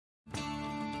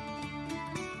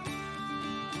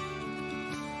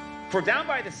We're down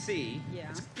by the sea. Yeah.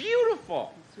 It's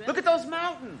beautiful. It's really Look at those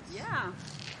mountains. Yeah.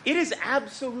 It is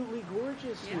absolutely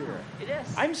gorgeous here. It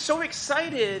is. I'm so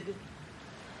excited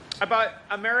about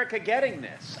America getting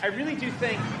this. I really do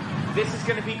think this is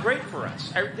going to be great for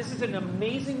us. This is an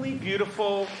amazingly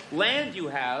beautiful land you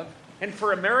have, and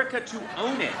for America to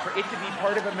own it, for it to be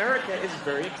part of America, is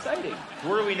very exciting.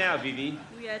 Where are we now, Vivi?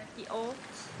 We are at the old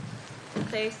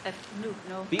place at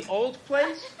no. The old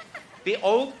place? The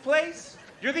old place?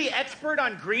 You're the expert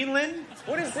on Greenland?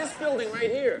 What is this building right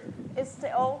here? It's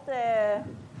the old...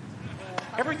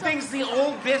 Everything's the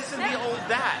old this and the old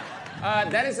that.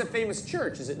 That is a famous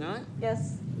church, is it not?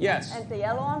 Yes. Yes. And the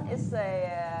yellow one is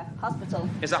a hospital.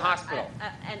 It's a hospital.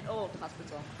 An old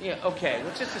hospital. Yeah, okay.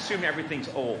 Let's just assume everything's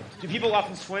old. Do people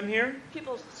often swim here?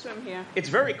 People swim here. It's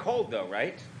very cold, though,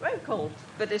 right? Very cold,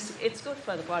 but it's good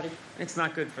for the body. It's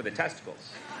not good for the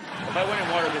testicles. If I went in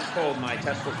water this cold, my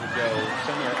testicles would go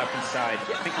somewhere up inside,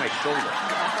 I think my shoulder.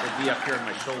 They'd be up here in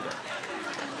my shoulder.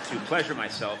 To pleasure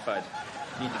myself, I'd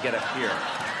need to get up here.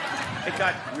 It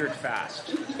got weird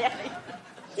fast. Yeah.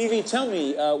 Evie, tell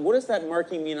me, what does that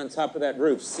marking mean on top of that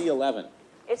roof, C11?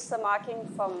 It's the marking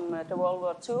from the World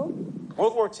War II.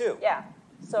 World War II? Yeah.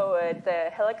 So the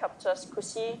helicopters could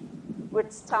see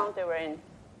which town they were in.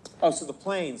 Oh, so the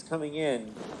planes coming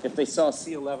in, if they saw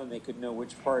C11, they could know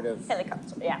which part of...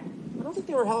 Helicopter, yeah. I don't think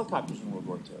there were helicopters in World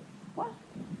War II. What?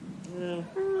 No,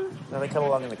 they come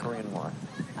along in the Korean War.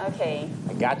 Okay.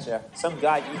 I gotcha. Some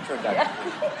guy you turned up.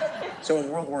 So in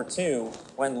World War II,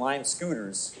 when Lime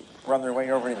scooters were on their way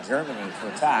over to Germany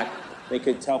to attack, they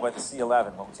could tell by the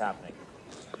C11 what was happening.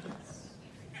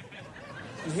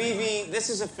 Vivi, this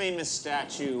is a famous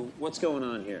statue. What's going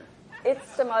on here?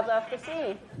 It's the mother of the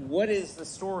sea. What is the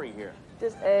story here?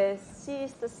 This sea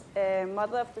is the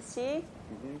mother of the sea,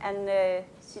 and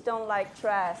she don't like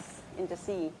trash in the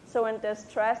sea. So when there's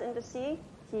trash in the sea,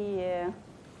 he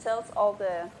tells all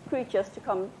the creatures to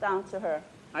come down to her.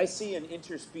 I see an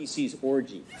interspecies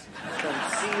orgy. From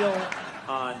seal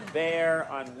on bear,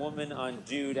 on woman, on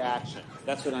dude action.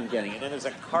 That's what I'm getting. And then there's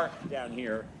a cart down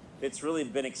here that's really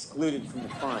been excluded from the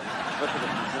fun. Look at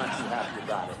him, he's not too happy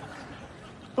about it.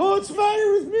 Oh, what's the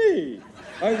matter with me?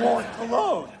 I want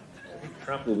cologne.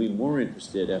 Trump will be more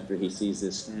interested after he sees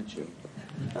this statue.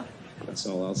 That's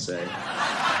all I'll say.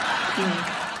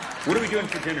 What are we doing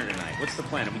for dinner tonight? What's the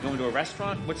plan? Are we going to a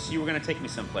restaurant? You were going to take me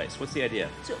someplace. What's the idea?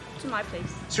 To my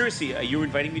place. Seriously, you were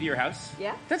inviting me to your house?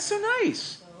 Yeah. That's so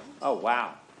nice. Oh,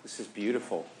 wow. This is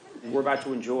beautiful. We're about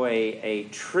to enjoy a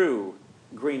true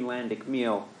Greenlandic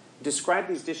meal. Describe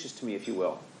these dishes to me, if you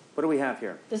will. What do we have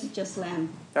here? This is just lamb.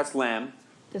 That's lamb.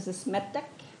 This is meddak.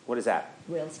 What is that?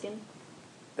 Whale skin.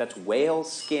 That's whale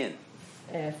skin.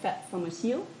 Fat from a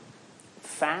seal.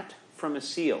 Fat from a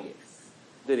seal. Yes.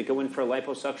 Did it go in for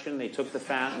liposuction? They took the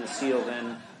fat and the seal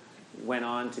then went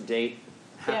on to date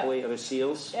happily other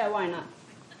seals? Yeah, why not?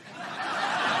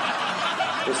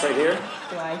 This right here?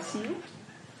 Dry seal.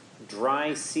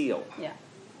 Dry seal. Yeah.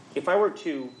 If I were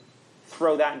to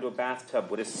throw that into a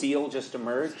bathtub, would a seal just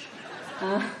emerge?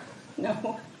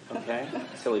 No. Okay.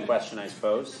 Silly question, I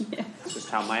suppose. Yeah. It's just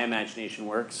how my imagination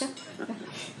works.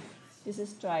 This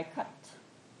is dry cut.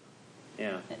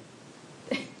 Yeah.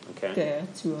 Okay. There are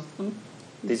two of them.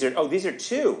 These are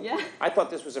two? Yeah. I thought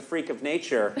this was a freak of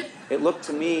nature. It looked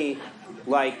to me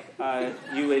like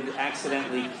you had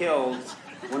accidentally killed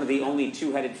one of the only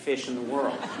two-headed fish in the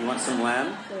world. You want some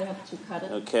lamb? So you have to cut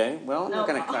it. Okay. Well, I'm not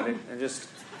going to cut it.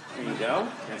 There you go.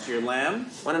 That's your lamb.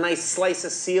 Want a nice slice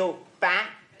of seal fat?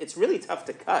 It's really tough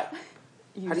to cut.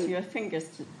 Use your fingers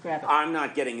to grab it. I'm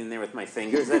not getting in there with my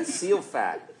fingers. That's seal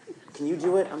fat. Can you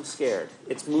do it? I'm scared.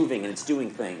 It's moving and it's doing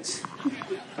things.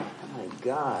 Oh my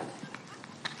God.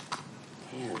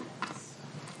 Man.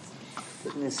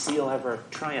 Didn't this seal ever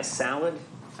try a salad?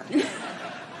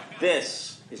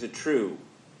 This is a true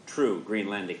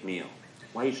Greenlandic meal.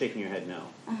 Why are you shaking your head no?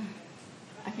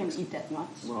 I can't eat that much.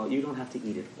 Well, you don't have to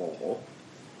eat it all.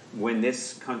 When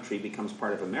this country becomes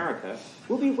part of America,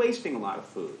 we'll be wasting a lot of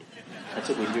food. That's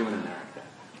what we do in America.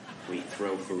 We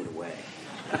throw food away.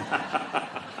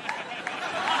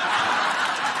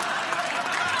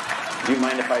 Do you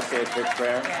mind if I say a quick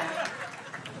prayer? Yeah.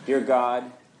 Dear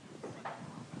God,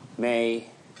 may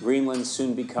Greenland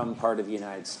soon become part of the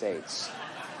United States,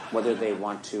 whether they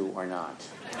want to or not.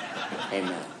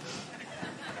 Amen.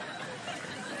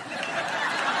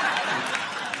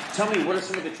 Tell me, what are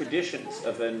some of the traditions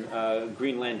of a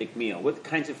Greenlandic meal? What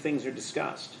kinds of things are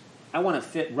discussed? I want to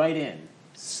fit right in,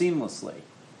 seamlessly.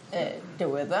 The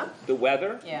weather. The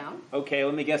weather? Yeah. Okay,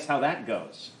 let me guess how that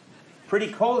goes. Pretty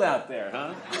cold out there,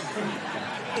 huh?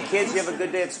 Hey, kids, you have a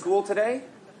good day at school today?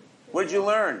 What did you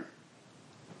learn?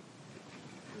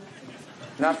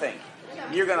 Nothing.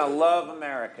 You're going to love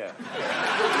America. You're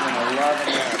going to love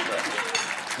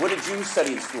America. What did you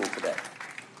study in school today?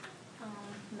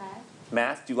 Math.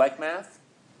 Math? Do you like math?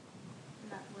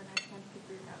 Not when I can't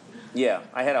figure it out. Yeah,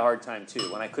 I had a hard time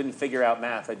too. When I couldn't figure out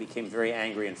math, I became very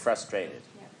angry and frustrated.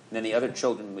 Yeah. And then the other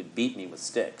children would beat me with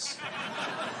sticks.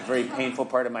 A very painful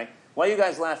part of my... Why are you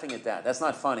guys laughing at that? That's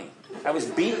not funny. I was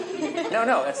beaten.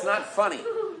 No, that's not funny.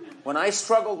 When I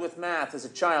struggled with math as a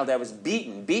child, I was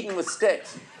beaten with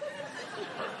sticks.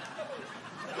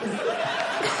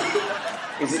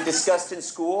 Is it discussed in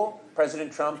school?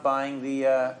 President Trump buying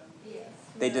the... Yes.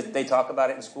 They talk about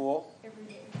it in school? Every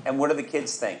day. And what do the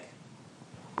kids think?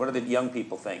 What do the young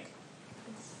people think?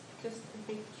 It's just a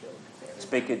big joke. It's a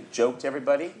big joke to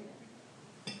everybody?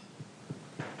 Yeah.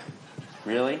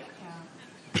 Really?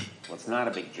 Yeah. Well, it's not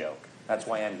a big joke. That's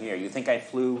why I'm here. You think I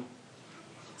flew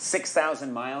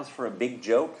 6,000 miles for a big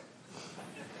joke?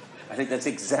 I think that's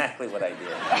exactly what I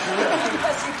did.